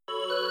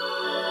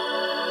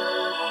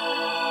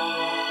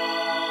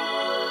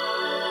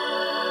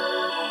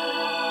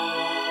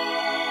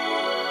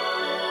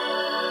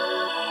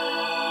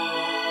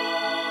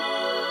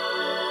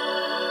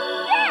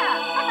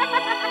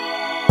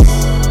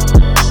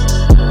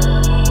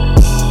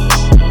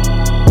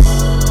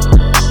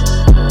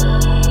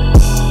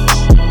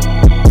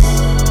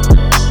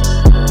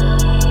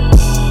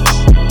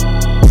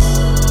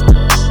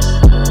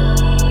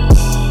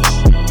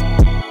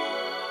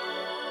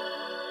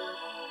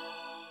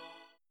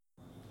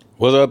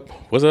What's up?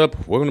 What's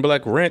up? Welcome to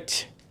Black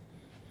Rent.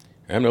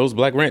 I'm the host,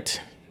 Black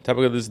Rent.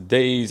 Topic of this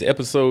day's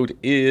episode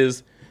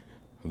is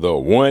the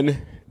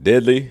one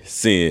deadly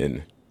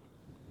sin.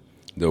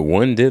 The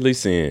one deadly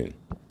sin.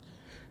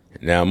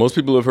 Now, most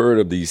people have heard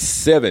of the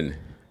 7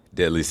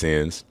 deadly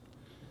sins,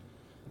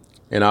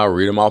 and I'll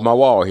read them off my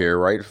wall here,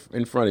 right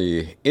in front of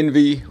you.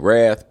 Envy,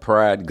 wrath,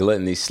 pride,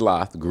 gluttony,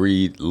 sloth,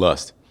 greed,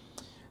 lust.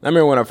 I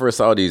remember when I first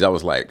saw these, I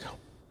was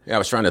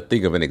trying to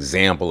think of an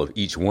example of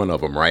each one of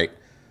them, right?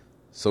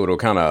 So it'll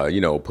kind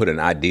of, put an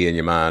idea in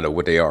your mind of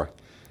what they are.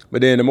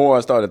 But then the more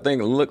I started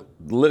thinking,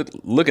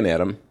 looking at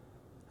them,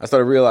 I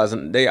started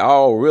realizing they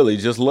all really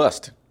just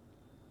lust.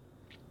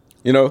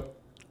 Envy.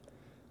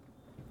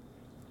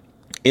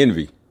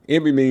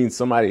 Envy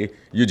means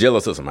you're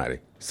jealous of somebody.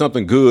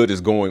 Something good is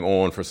going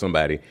on for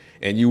somebody,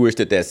 and you wish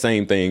that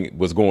same thing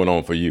was going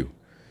on for you.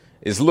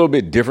 It's a little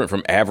bit different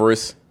from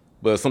avarice,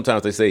 but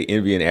sometimes they say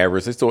envy and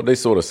avarice, they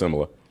sort of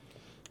similar.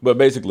 But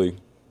basically,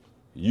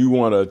 you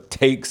want to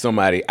take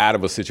somebody out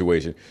of a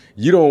situation.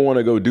 You don't want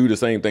to go do the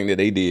same thing that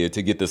they did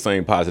to get the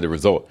same positive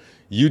result.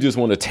 You just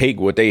want to take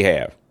what they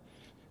have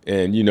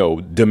and,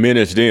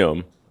 diminish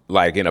them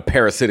like in a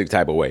parasitic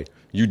type of way.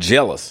 You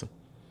jealous.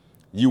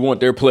 You want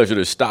their pleasure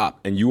to stop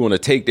and you want to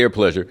take their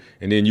pleasure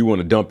and then you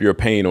want to dump your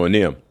pain on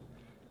them.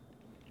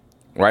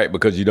 Right?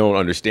 Because you don't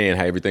understand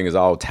how everything is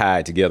all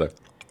tied together.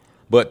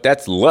 But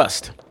that's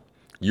lust.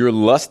 You're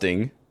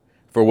lusting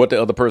for what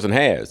the other person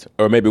has,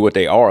 or maybe what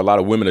they are. A lot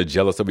of women are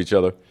jealous of each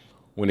other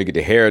when they get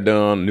their hair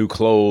done, new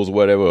clothes,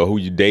 whatever, or who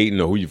you dating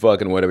or who you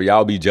fucking, whatever.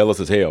 Y'all be jealous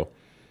as hell.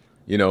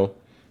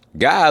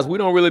 Guys, we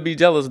don't really be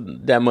jealous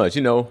that much.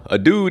 A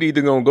dude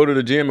either gonna go to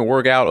the gym and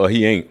work out or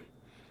he ain't.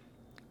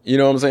 You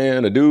know what I'm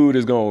saying? A dude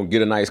is gonna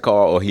get a nice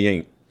car or he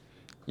ain't.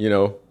 We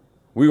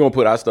gonna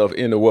put our stuff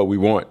into what we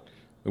want.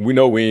 And we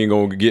know we ain't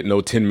gonna get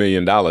no $10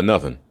 million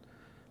nothing.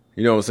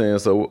 You know what I'm saying?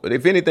 So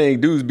if anything,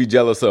 dudes be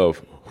jealous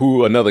of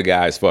who another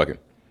guy is fucking.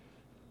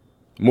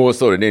 More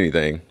so than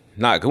anything.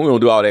 We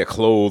don't do all that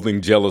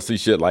clothing jealousy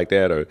shit like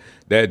that, or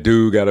that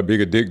dude got a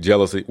bigger dick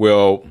jealousy.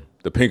 Well,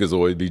 the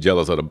pinkazoids be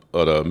jealous of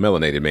the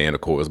melanated man,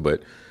 of course,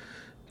 but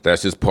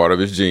that's just part of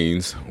his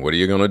genes. What are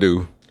you gonna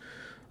do?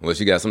 Unless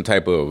you got some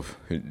type of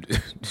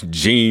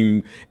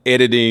gene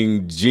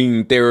editing,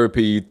 gene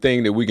therapy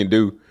thing that we can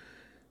do.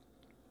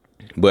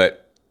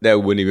 But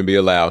that wouldn't even be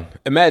allowed.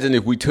 Imagine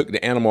if we took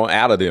the animal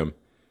out of them.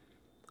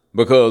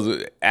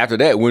 Because after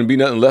that, wouldn't be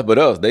nothing left but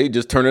us. They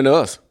just turn into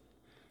us.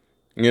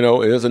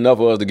 There's enough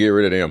of us to get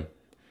rid of them.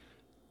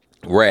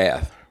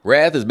 Wrath.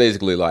 Wrath is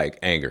basically like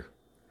anger.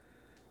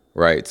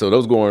 Right? So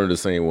those go under the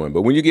same one.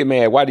 But when you get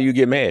mad, why do you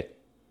get mad?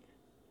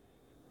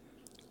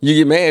 You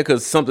get mad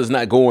because something's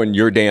not going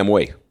your damn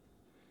way.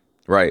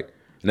 Right?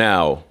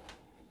 Now,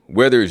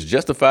 whether it's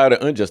justified or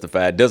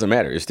unjustified, doesn't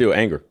matter. It's still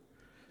anger.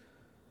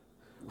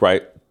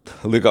 Right?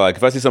 Look, like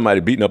if I see somebody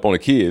beating up on a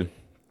kid,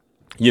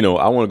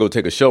 I want to go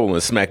take a shovel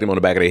and smack them on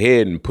the back of their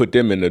head and put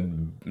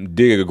them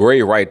dig a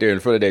grave right there in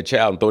front of that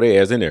child and throw their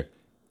ass in there.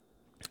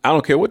 I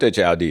don't care what that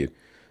child did.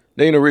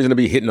 There ain't no reason to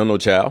be hitting on no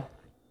child.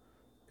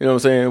 You know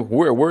what I'm saying?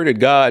 Where did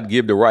God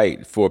give the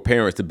right for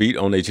parents to beat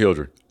on their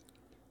children?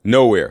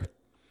 Nowhere.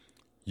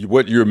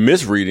 What you're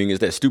misreading is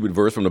that stupid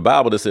verse from the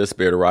Bible that says,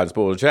 spare the rod and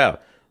spoil the child.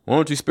 Why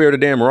don't you spare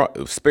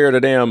the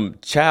damn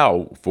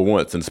child for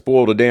once and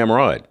spoil the damn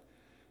rod?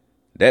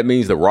 That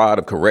means the rod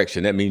of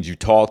correction. That means you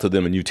talk to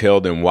them and you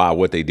tell them why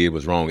what they did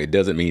was wrong. It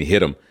doesn't mean hit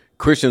them.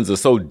 Christians are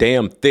so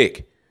damn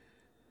thick.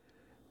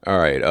 All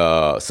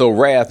right. So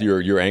wrath,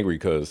 you're angry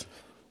because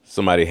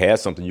somebody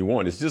has something you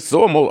want. It's just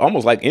so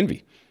almost like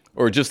envy,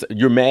 or just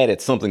you're mad at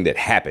something that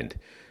happened.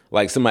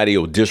 Like somebody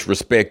will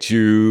disrespect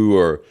you,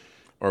 or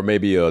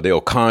maybe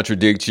they'll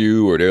contradict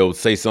you, or they'll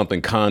say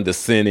something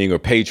condescending or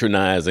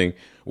patronizing,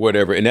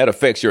 whatever. And that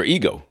affects your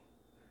ego.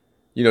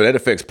 That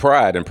affects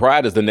pride, and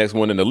pride is the next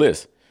one in the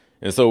list.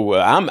 And so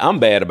I'm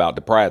bad about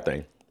the pride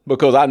thing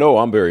because I know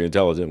I'm very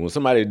intelligent. When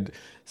somebody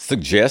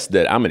suggests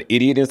that I'm an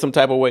idiot in some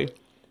type of way,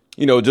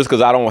 just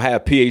because I don't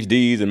have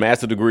PhDs and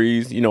master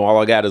degrees,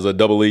 all I got is a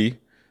double E,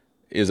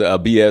 is a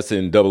BS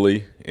and double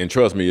E. And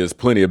trust me, there's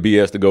plenty of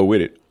BS to go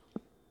with it.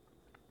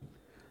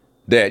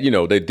 That,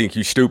 they think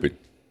you're stupid.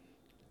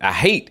 I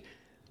hate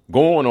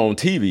going on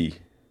TV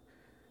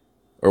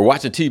or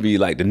watching TV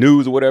like the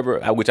news or whatever,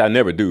 which I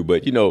never do.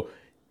 But,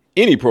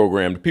 any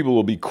program, people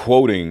will be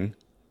quoting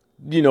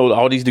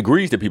all these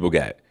degrees that people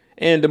got.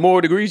 And the more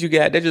degrees you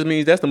got, that just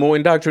means that's the more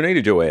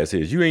indoctrinated your ass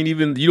is. You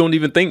don't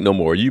even think no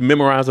more. You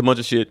memorize a bunch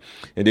of shit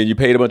and then you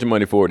paid a bunch of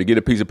money for it to get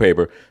a piece of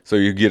paper so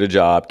you get a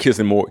job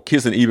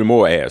kissing even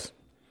more ass.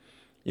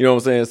 You know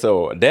what I'm saying?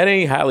 So that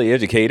ain't highly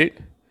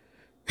educated.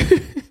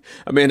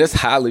 I mean, that's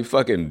highly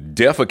fucking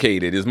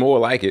defecated is more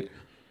like it.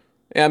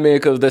 I mean,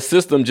 because the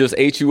system just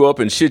ate you up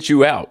and shit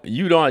you out.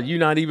 You're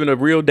not even a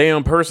real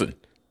damn person.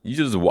 You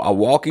just a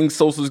walking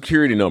social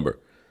security number,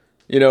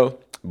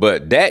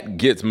 But that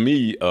gets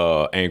me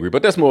angry.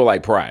 But that's more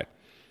like pride.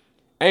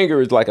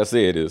 Anger is, like I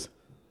said, is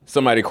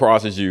somebody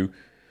crosses you,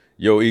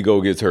 your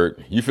ego gets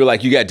hurt. You feel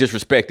like you got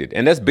disrespected.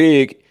 And that's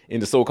big in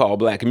the so-called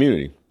black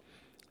community.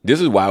 This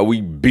is why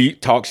we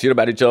talk shit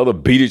about each other,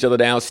 beat each other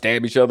down,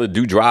 stab each other,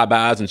 do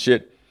drive-bys and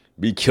shit,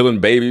 be killing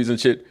babies and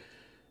shit.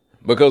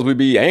 Because we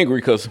be angry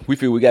because we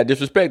feel we got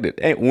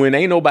disrespected. When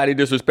ain't nobody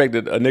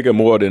disrespected a nigga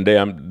more than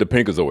damn the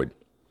Pinkazoid.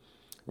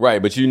 Right,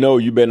 but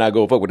you better not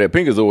go fuck with that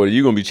Pinkazoid,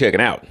 you're going to be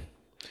checking out.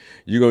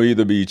 You're going to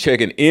either be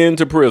checking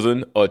into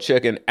prison or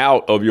checking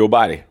out of your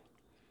body.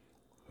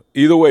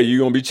 Either way, you're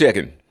going to be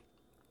checking.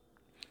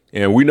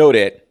 And we know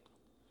that.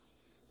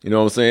 You know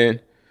what I'm saying?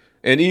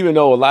 And even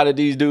though a lot of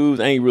these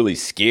dudes ain't really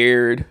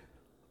scared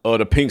of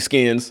the pink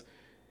skins,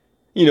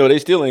 they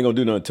still ain't gonna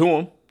do nothing to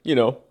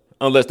them,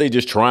 unless they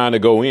just trying to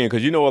go in.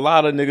 Because, a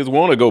lot of niggas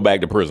want to go back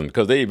to prison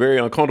because they very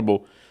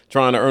uncomfortable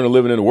trying to earn a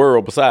living in the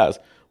world. Besides,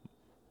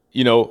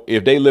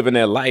 if they live in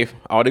that life,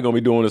 all they're going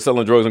to be doing is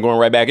selling drugs and going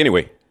right back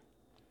anyway.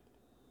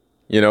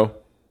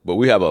 But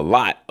we have a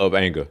lot of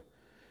anger.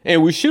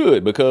 And we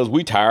should, because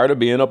we tired of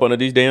being up under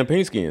these damn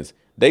pink skins.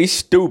 They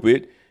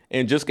stupid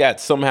and just got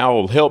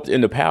somehow helped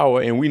into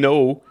power, and we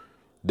know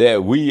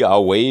that we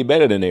are way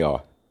better than they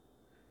are.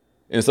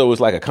 And so it's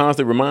like a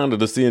constant reminder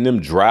to seeing them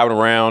driving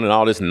around and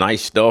all this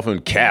nice stuff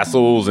and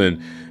castles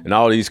and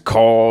all these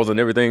cars and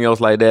everything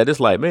else like that. It's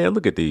like, man,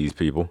 look at these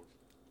people.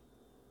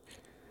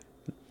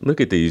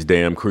 Look at these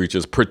damn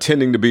creatures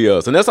pretending to be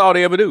us. And that's all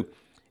they ever do.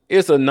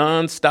 It's a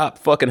nonstop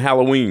fucking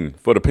Halloween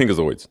for the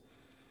Pinkazoids.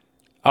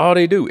 All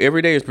they do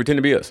every day is pretend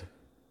to be us.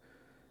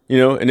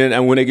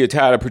 And when they get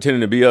tired of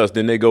pretending to be us,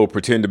 then they go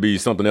pretend to be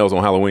something else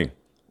on Halloween.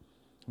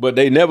 But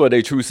they never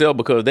their true self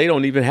because they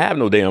don't even have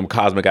no damn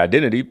cosmic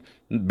identity,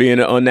 being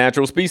an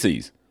unnatural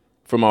species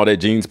from all that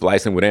gene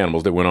splicing with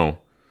animals that went on,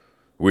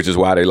 which is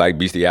why they like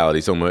bestiality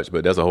so much.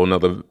 But that's a whole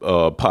nother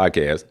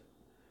podcast.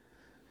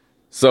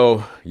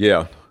 So,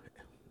 yeah.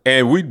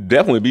 And we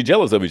definitely be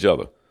jealous of each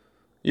other.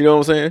 You know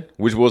what I'm saying?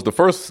 Which was the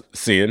first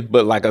sin.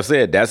 But like I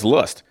said, that's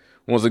lust.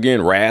 Once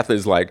again, wrath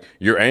is like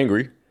you're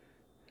angry.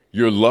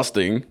 You're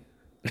lusting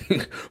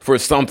for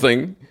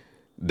something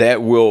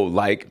that will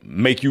like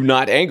make you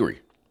not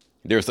angry.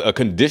 There's a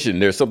condition.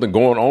 There's something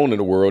going on in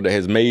the world that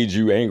has made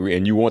you angry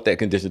and you want that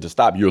condition to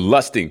stop. You're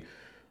lusting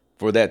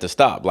for that to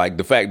stop. Like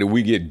the fact that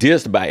we get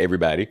dissed by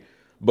everybody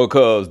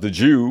because the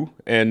Jew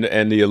and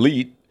the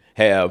elite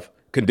have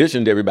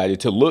conditioned everybody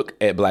to look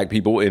at black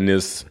people in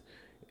this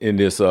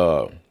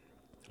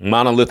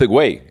monolithic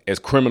way as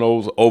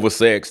criminals,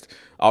 oversexed,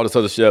 all this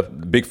other stuff,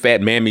 big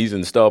fat mammies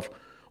and stuff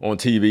on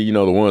TV,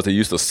 the ones that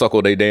used to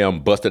suckle their damn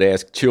busted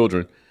ass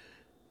children.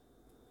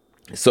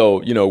 So,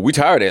 we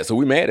tired of that. So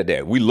we mad at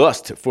that. We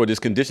lust for this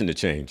condition to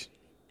change.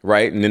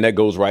 Right. And then that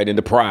goes right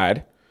into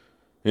pride.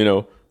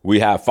 We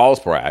have false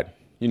pride,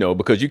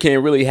 because you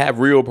can't really have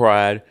real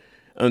pride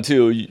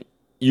until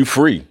you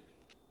free,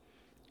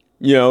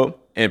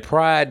 and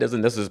pride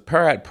doesn't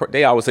necessarily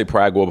they always say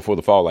pride go before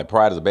the fall. Like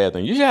pride is a bad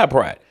thing. You should have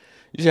pride.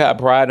 You should have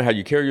pride in how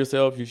you carry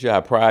yourself. You should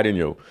have pride in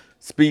your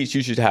speech.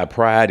 You should have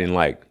pride in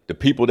like the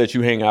people that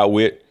you hang out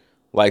with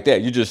like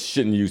that. You just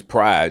shouldn't use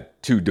pride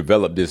to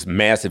develop this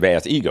massive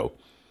ass ego.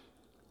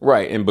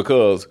 Right. And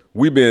because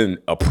we've been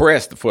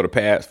oppressed for the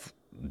past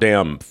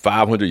damn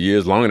 500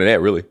 years, longer than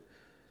that, really,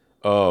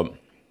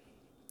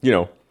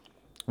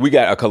 we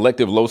got a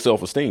collective low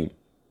self-esteem.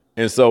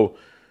 And so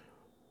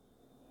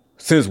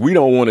since we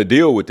don't want to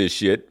deal with this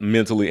shit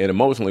mentally and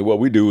emotionally, what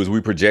we do is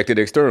we project it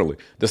externally.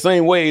 The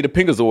same way the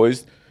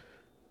Pinkazoids,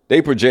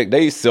 they project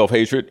their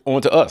self-hatred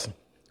onto us.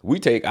 We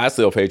take our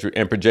self-hatred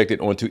and project it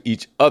onto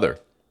each other.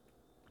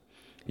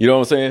 You know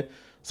what I'm saying?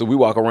 So we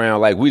walk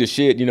around like we the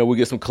shit, we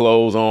get some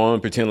clothes on,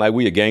 pretend like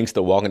we a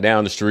gangster walking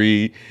down the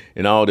street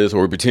and all this,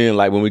 or we pretend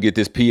like when we get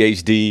this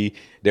PhD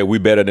that we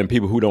better than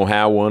people who don't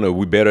have one, or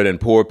we better than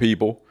poor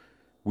people.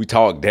 We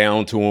talk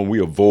down to them. We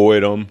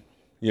avoid them.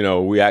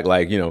 We act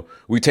like,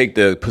 we take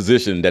the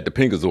position that the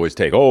Pinkazoids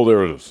take. Oh,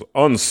 there's an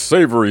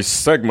unsavory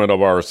segment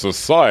of our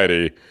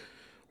society.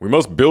 We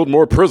must build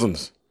more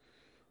prisons.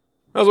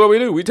 That's what we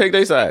do. We take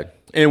their side.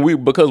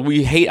 And because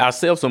we hate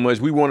ourselves so much,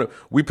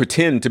 we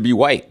pretend to be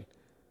white.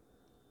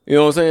 You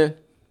know what I'm saying?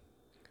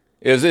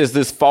 It's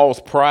this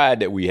false pride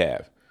that we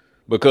have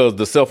because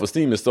the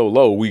self-esteem is so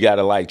low. We got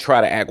to like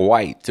try to act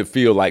white to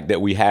feel like that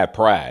we have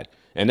pride.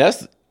 And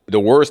that's the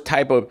worst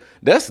type of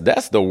that's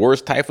the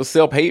worst type of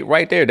self-hate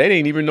right there. That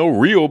ain't even no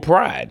real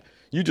pride.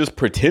 You just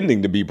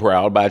pretending to be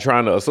proud by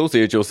trying to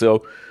associate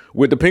yourself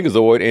with the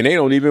Pinkazoid, and they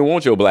don't even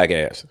want your black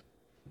ass.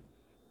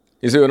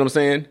 You see what I'm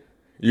saying?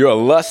 You're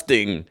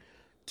lusting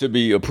to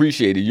be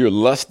appreciated. You're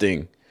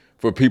lusting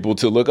for people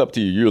to look up to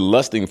you. You're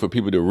lusting for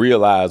people to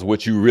realize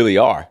what you really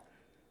are.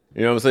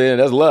 You know what I'm saying?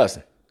 That's lust.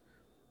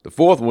 The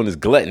fourth one is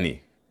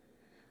gluttony.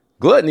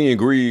 Gluttony and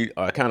greed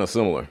are kind of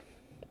similar.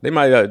 They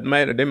might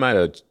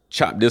have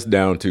chopped this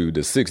down to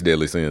the 6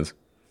 deadly sins.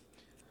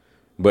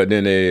 But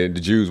then the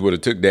Jews would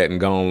have took that and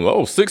gone,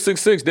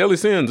 666 deadly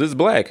sins, it's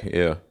black.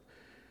 Yeah.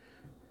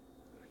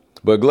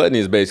 But gluttony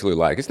is basically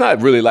like, it's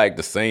not really like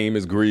the same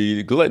as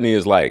greed. Gluttony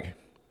is like,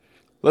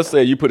 let's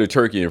say you put a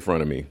turkey in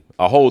front of me,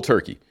 a whole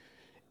turkey,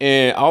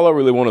 and all I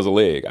really want is a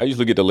leg. I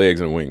usually get the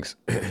legs and wings.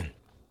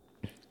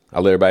 I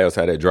let everybody else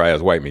have that dry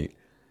ass white meat.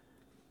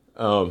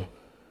 And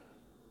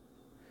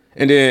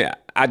then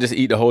I just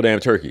eat the whole damn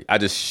turkey. I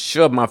just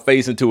shove my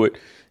face into it.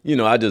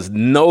 I just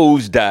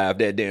nosedive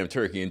that damn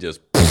turkey and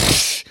just,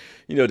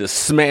 just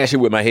smash it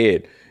with my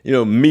head.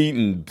 Meat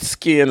and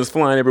skin is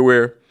flying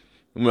everywhere.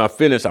 When I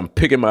finish, I'm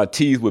picking my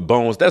teeth with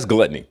bones. That's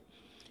gluttony.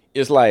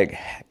 It's like,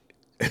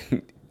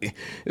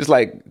 it's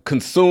like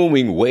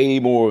consuming way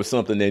more of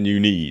something than you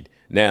need.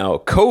 Now,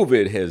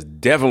 COVID has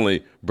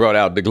definitely brought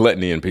out the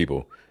gluttony in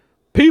people.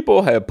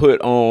 People have put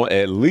on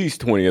at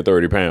least 20 or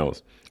 30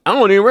 pounds. I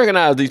don't even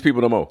recognize these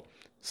people no more.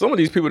 Some of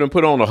these people done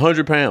put on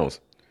 100 pounds.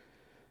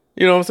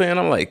 You know what I'm saying?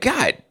 I'm like,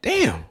 God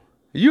damn,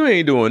 you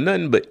ain't doing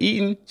nothing but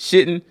eating,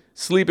 shitting,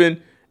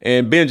 sleeping,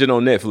 and binging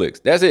on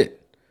Netflix. That's it.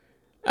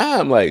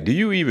 I'm like, do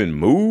you even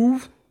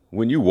move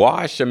when you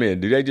wash? I mean,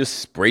 do they just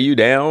spray you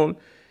down,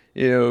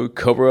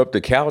 cover up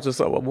the couch or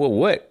something? Well,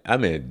 what? I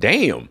mean,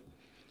 damn,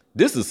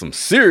 this is some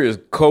serious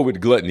COVID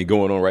gluttony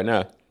going on right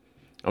now.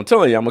 I'm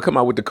telling you, I'm going to come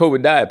out with the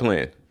COVID diet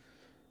plan.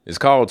 It's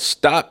called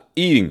Stop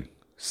Eating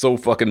So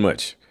Fucking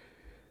Much.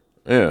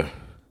 Yeah.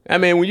 I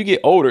mean, when you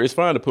get older, it's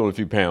fine to put on a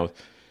few pounds.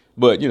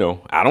 But,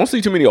 I don't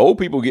see too many old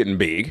people getting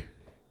big.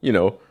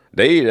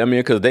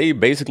 Because they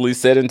basically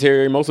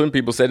sedentary. Most of them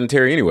people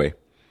sedentary anyway.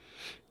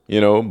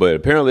 But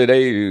apparently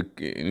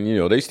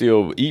they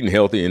still eating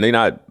healthy and they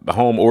not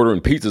home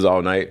ordering pizzas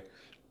all night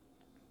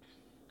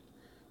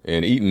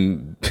and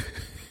eating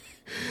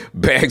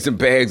bags and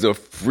bags of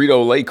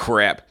Frito-Lay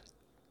crap.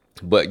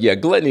 But yeah,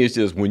 gluttony is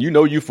just when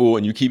you're full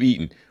and you keep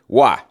eating.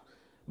 Why?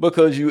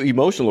 Because you're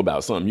emotional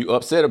about something. You're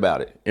upset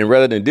about it. And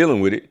rather than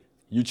dealing with it,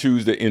 you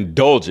choose to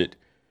indulge it,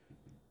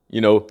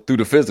 through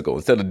the physical.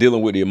 Instead of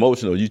dealing with the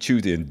emotional, you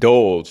choose to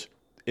indulge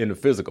in the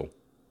physical.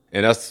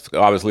 And that's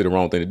obviously the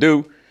wrong thing to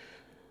do.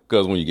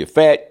 Because when you get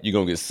fat, you're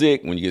going to get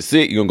sick. When you get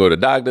sick, you're going to go to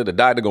the doctor. The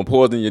doctor going to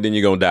poison you, then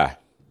you're going to die.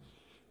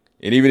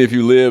 And even if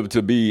you live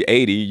to be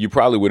 80, you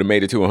probably would have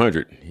made it to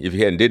 100 if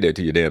you hadn't did that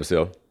to your damn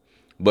self.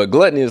 But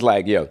gluttony is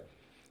like,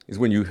 it's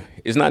when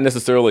it's not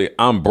necessarily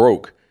I'm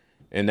broke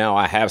and now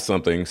I have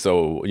something.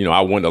 So,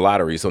 I won the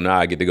lottery. So now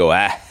I get to go,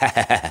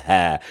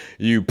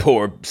 you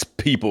poor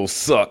people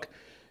suck.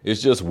 It's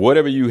just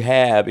whatever you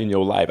have in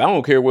your life. I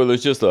don't care whether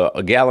it's just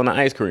a gallon of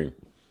ice cream.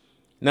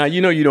 Now,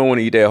 you don't want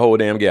to eat that whole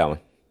damn gallon.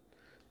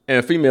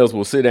 And females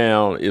will sit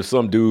down if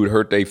some dude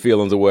hurt their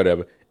feelings or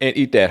whatever and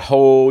eat that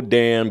whole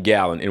damn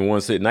gallon in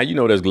one sit. Now,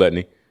 that's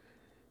gluttony.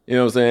 You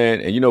know what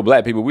I'm saying? And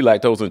black people, we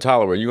lactose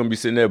intolerant. You're going to be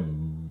sitting there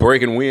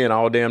breaking wind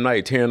all damn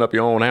night, tearing up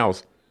your own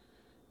house.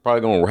 Probably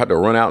going to have to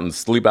run out and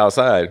sleep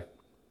outside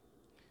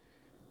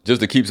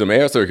just to keep some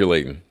air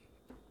circulating.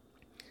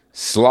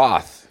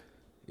 Sloth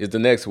is the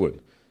next one.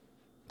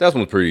 That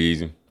one's pretty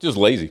easy. Just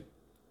lazy.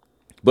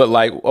 But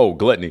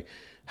gluttony.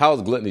 How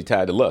is gluttony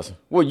tied to lust?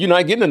 Well, you're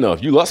not getting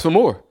enough. You lust for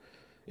more.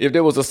 If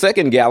there was a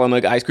second gallon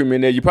of ice cream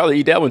in there, you probably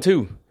eat that one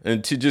too.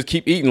 And to just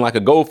keep eating like a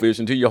goldfish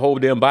until your whole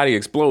damn body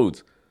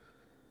explodes.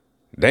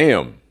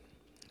 Damn.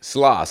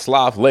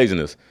 Sloth,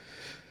 laziness.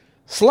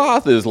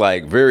 Sloth is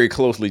very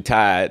closely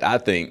tied, I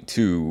think,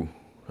 to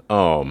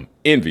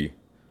envy.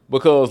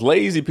 Because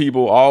lazy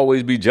people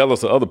always be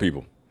jealous of other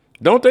people.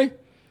 Don't they?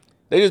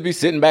 They just be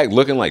sitting back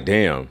looking like,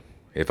 damn,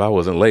 if I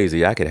wasn't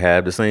lazy, I could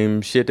have the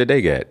same shit that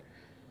they got.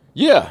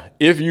 Yeah,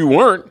 if you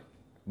weren't,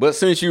 but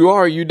since you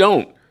are, you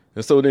don't.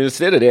 And so then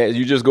instead of that,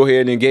 you just go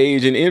ahead and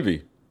engage in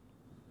envy.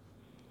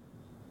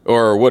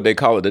 Or what they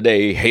call it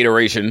today,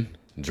 hateration,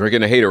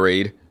 drinking a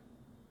haterade.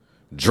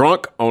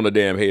 Drunk on the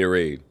damn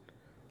haterade.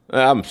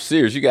 I'm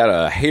serious, you got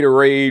a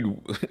haterade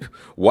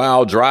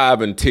while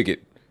driving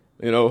ticket.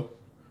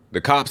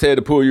 The cops had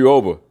to pull you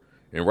over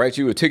and write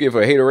you a ticket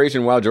for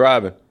hateration while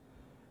driving.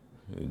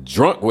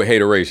 Drunk with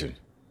hateration.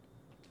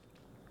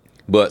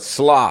 But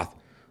sloth.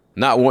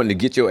 Not wanting to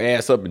get your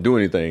ass up and do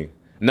anything.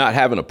 Not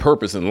having a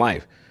purpose in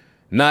life.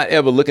 Not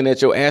ever looking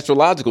at your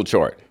astrological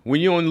chart. When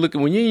you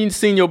ain't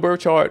seen your birth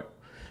chart,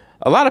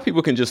 a lot of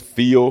people can just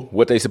feel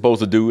what they're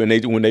supposed to do. And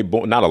when they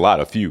born, not a lot,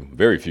 a few,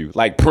 very few.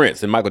 Like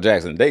Prince and Michael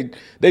Jackson.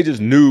 They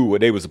just knew what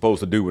they were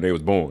supposed to do when they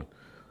was born.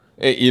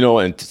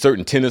 And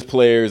certain tennis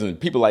players and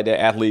people like that,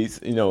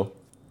 athletes,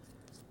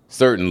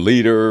 certain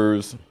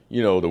leaders,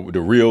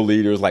 the real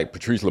leaders like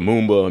Patrice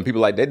Lumumba and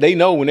people like that, they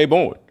know when they're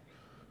born.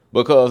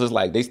 Because it's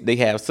like they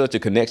have such a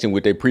connection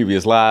with their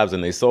previous lives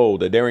and their soul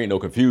that there ain't no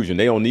confusion.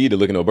 They don't need to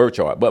look at no birth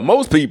chart. But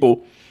most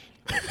people,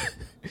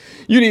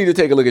 you need to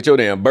take a look at your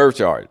damn birth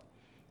chart.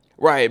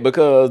 Right,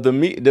 because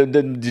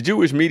the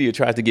Jewish media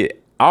tries to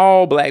get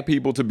all black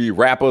people to be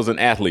rappers and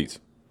athletes.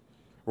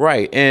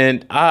 Right,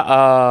 and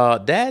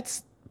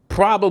that's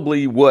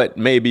probably what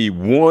maybe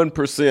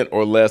 1%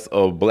 or less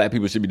of black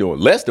people should be doing.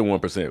 Less than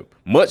 1%,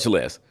 much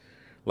less.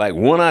 Like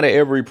 1 out of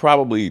every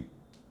probably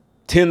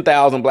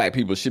 10,000 black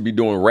people should be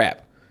doing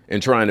rap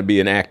and trying to be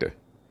an actor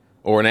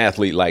or an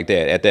athlete like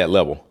that at that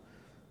level.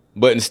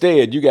 But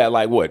instead, you got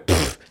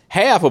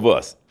half of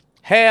us,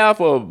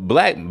 half of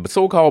black,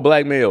 so-called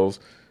black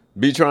males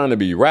be trying to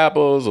be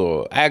rappers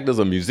or actors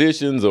or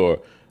musicians or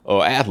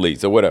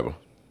athletes or whatever.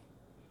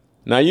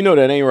 Now,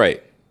 that ain't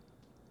right.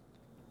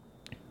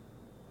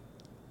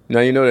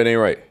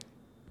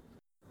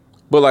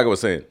 But like I was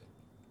saying,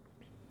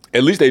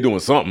 at least they doing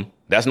something.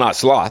 That's not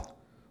sloth.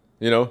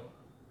 You know,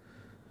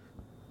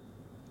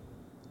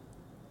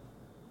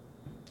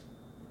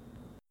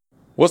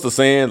 what's the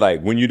saying? Like,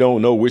 when you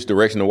don't know which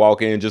direction to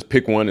walk in, just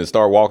pick one and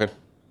start walking.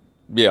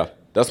 Yeah,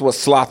 that's what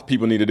sloth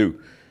people need to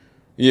do.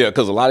 Yeah,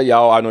 because a lot of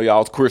y'all, I know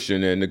y'all's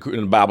Christian, and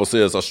the Bible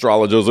says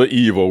astrologers are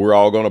evil. We're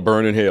all going to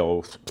burn in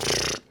hell.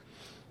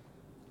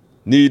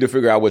 Need to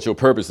figure out what your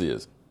purpose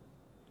is.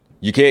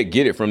 You can't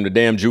get it from the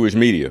damn Jewish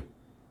media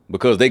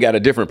because they got a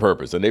different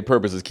purpose, and their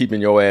purpose is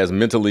keeping your ass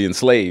mentally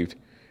enslaved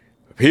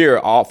here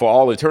for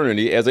all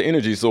eternity as an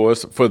energy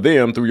source for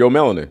them through your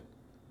melanin.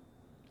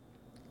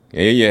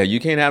 And yeah, you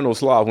can't have no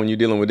sloth when you're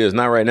dealing with this.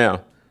 Not right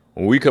now.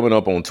 When we coming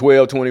up on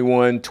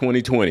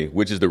 12/21/2020,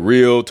 which is the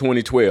real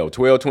 2012.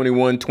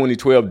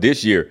 12/21/2012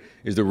 this year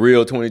is the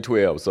real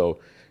 2012. So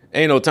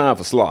ain't no time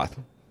for sloth.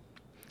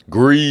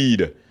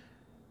 Greed.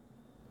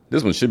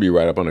 This one should be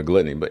right up under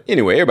gluttony. But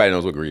anyway, everybody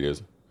knows what greed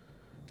is.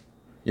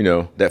 You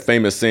know, that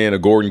famous saying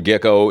of Gordon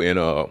Gekko in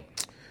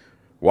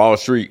Wall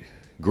Street,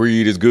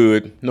 greed is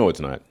good. No, it's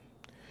not.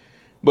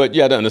 But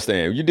you have to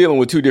understand, you're dealing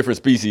with two different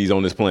species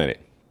on this planet.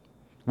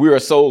 We are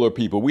solar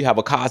people. We have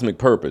a cosmic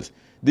purpose.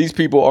 These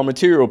people are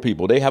material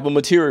people. They have a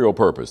material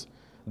purpose.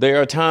 They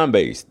are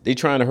time-based. They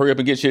trying to hurry up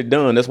and get shit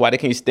done. That's why they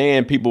can't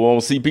stand people on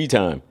CP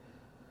time.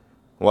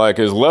 Like,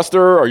 is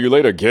Lester, are you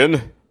late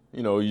again?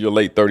 You know, you're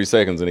late 30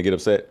 seconds and they get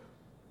upset.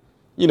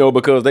 You know,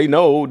 because they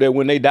know that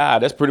when they die,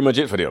 that's pretty much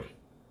it for them.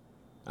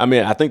 I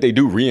mean, I think they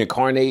do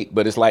reincarnate,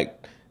 but it's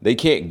like they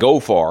can't go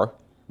far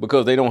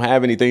because they don't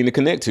have anything to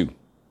connect to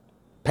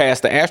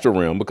past the astral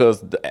realm,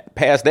 because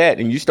past that,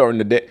 and you're starting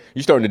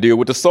to deal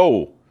with the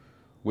soul,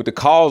 with the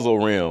causal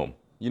realm.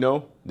 You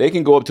know, they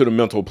can go up to the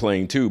mental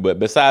plane too, but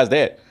besides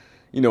that,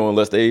 you know,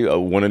 unless they are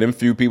one of them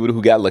few people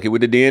who got lucky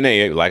with the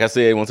DNA, like I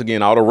said, once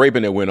again, all the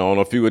raping that went on,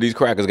 a few of these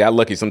crackers got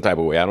lucky some type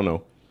of way. I don't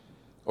know.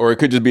 Or it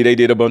could just be they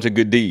did a bunch of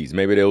good deeds.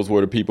 Maybe those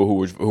were the people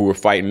who were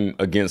fighting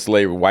against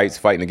slavery, whites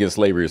fighting against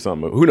slavery or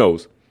something. Who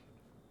knows?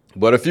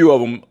 But a few of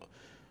them,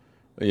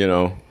 you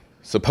know,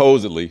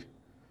 supposedly,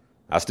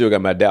 I still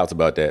got my doubts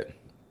about that,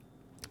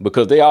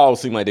 because they all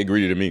seem like they're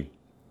greedy to me.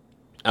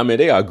 I mean,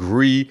 they are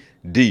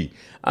greedy.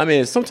 I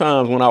mean,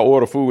 sometimes when I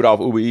order food off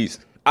Uber Eats,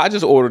 I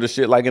just order the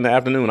shit like in the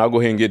afternoon. I'll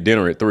go ahead and get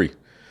dinner at 3,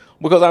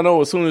 because I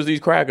know as soon as these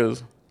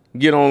crackers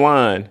get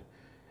online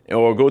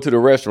or go to the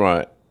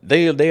restaurant,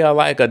 they are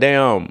like a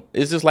damn,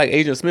 it's just like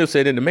Agent Smith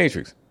said in The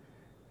Matrix.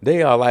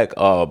 They are like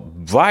a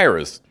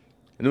virus.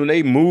 And when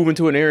they move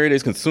into an area, they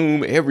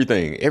consume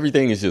everything.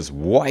 Everything is just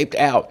wiped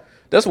out.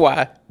 That's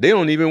why they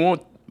don't even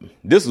want,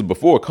 this is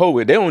before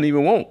COVID, they don't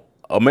even want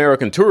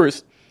American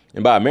tourists.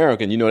 And by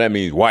American, you know, that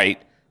means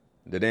white,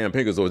 the damn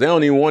pinkosaurs. They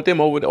don't even want them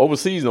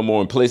overseas no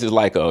more in places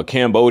like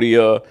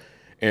Cambodia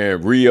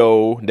and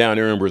Rio down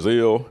there in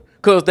Brazil.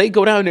 Because they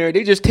go down there,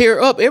 they just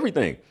tear up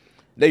everything.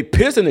 They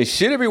piss and they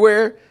shit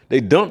everywhere. They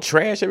dump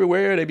trash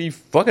everywhere. They be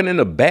fucking in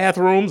the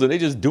bathrooms and they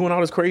just doing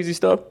all this crazy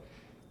stuff.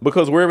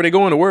 Because wherever they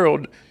go in the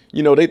world,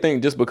 you know, they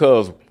think just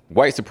because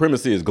white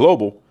supremacy is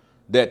global,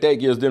 that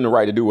gives them the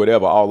right to do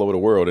whatever all over the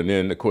world. And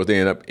then, of course, they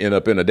end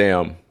up in a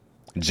damn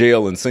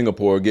jail in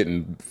Singapore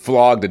getting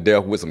flogged to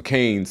death with some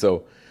cane.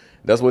 So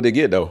that's what they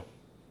get, though.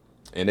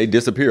 And they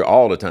disappear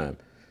all the time.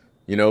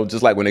 You know,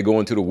 just like when they go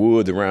into the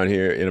woods around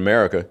here in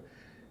America,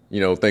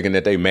 you know, thinking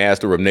that they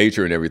master of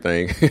nature and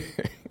everything.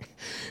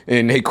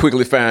 And they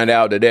quickly find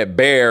out that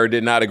bear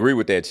did not agree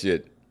with that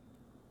shit.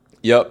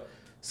 Yep.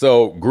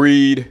 So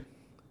greed,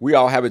 we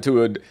all have it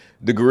to a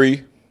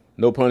degree.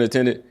 No pun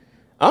intended.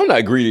 I'm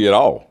not greedy at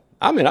all.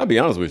 I mean, I'll be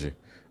honest with you.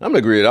 I'm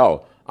not greedy at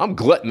all. I'm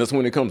gluttonous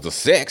when it comes to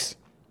sex,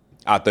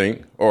 I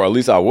think, or at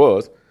least I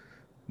was.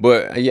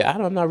 But yeah,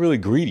 I'm not really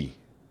greedy.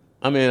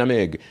 I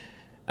mean,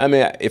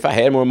 if I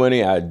had more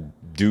money,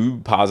 I'd do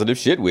positive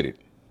shit with it.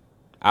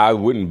 I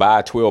wouldn't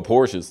buy 12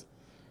 Porsches.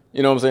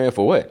 You know what I'm saying?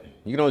 For what?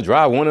 You can only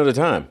drive one at a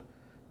time.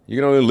 You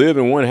can only live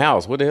in one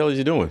house. What the hell is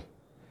you doing?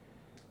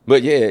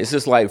 But yeah, it's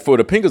just like for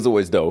the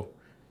Pinkazoids, though,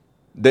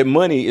 their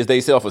money is their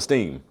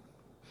self-esteem.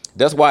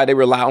 That's why they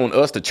rely on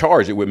us to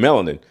charge it with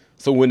melanin.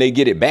 So when they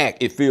get it back,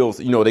 it feels,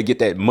 you know, they get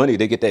that money,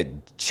 they get that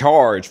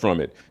charge from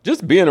it.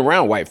 Just being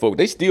around white folk,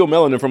 they steal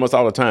melanin from us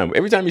all the time.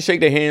 Every time you shake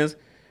their hands,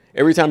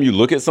 every time you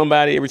look at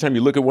somebody, every time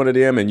you look at one of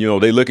them and, you know,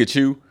 they look at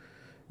you,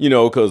 you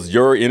know, because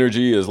your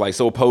energy is like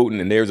so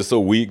potent and theirs is so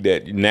weak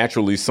that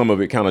naturally some of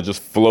it kind of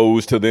just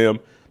flows to them.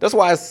 That's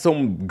why it's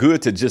so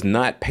good to just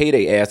not pay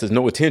their asses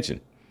no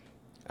attention.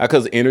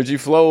 Because energy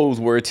flows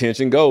where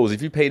attention goes.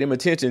 If you pay them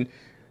attention,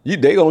 they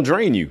going to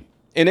drain you.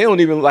 And they don't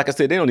even, like I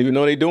said, they don't even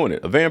know they're doing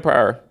it. A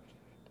vampire,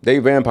 they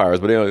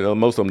vampires, but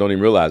most of them don't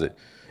even realize it.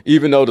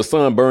 Even though the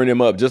sun burned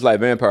them up just like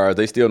vampires,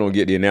 they still don't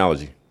get the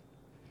analogy.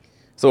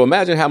 So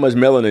imagine how much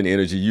melanin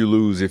energy you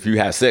lose if you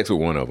have sex with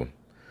one of them.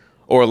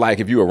 Or like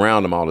if you're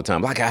around them all the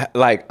time. Look,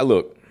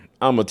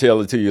 I'm going to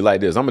tell it to you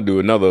like this. I'm going to do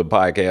another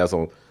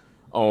podcast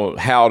on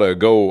how to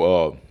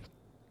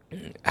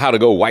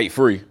go white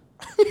free.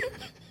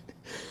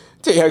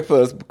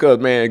 Because,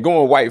 man,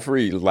 going white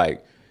free is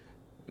like,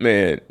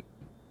 man,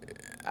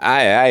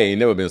 I ain't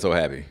never been so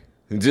happy.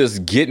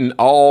 Just getting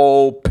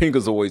all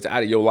Pinkazoids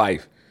out of your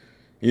life.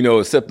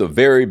 except the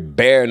very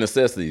bare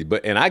necessities.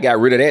 And I got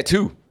rid of that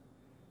too.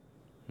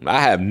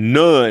 I have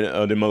none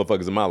of them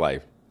motherfuckers in my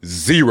life.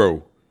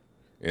 Zero.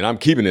 And I'm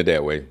keeping it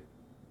that way.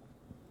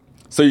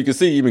 So you can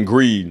see even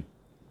greed.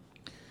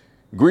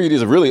 Greed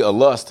is really a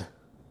lust.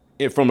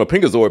 From a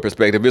Pinkazoid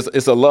perspective,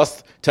 it's a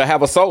lust to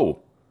have a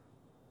soul.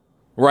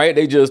 Right?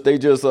 They just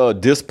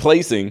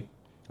displacing,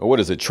 or what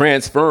is it,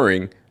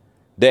 transferring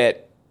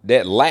that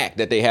lack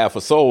that they have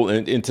for soul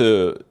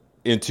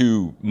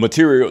into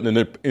material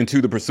and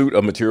into the pursuit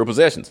of material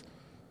possessions.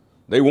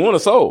 They want a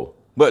soul,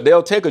 but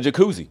they'll take a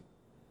jacuzzi.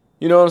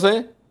 You know what I'm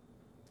saying?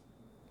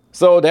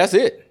 So that's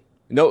it.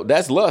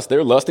 That's lust.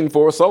 They're lusting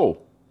for a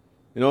soul.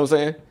 You know what I'm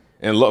saying?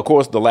 And of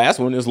course, the last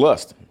one is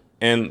lust.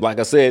 And like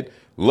I said,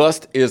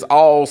 lust is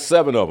all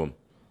 7 of them.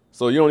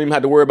 So you don't even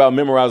have to worry about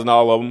memorizing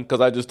all of them,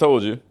 because I just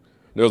told you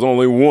there's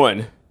only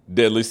one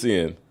deadly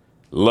sin: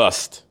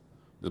 lust.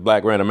 This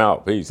Black random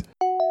out. Peace.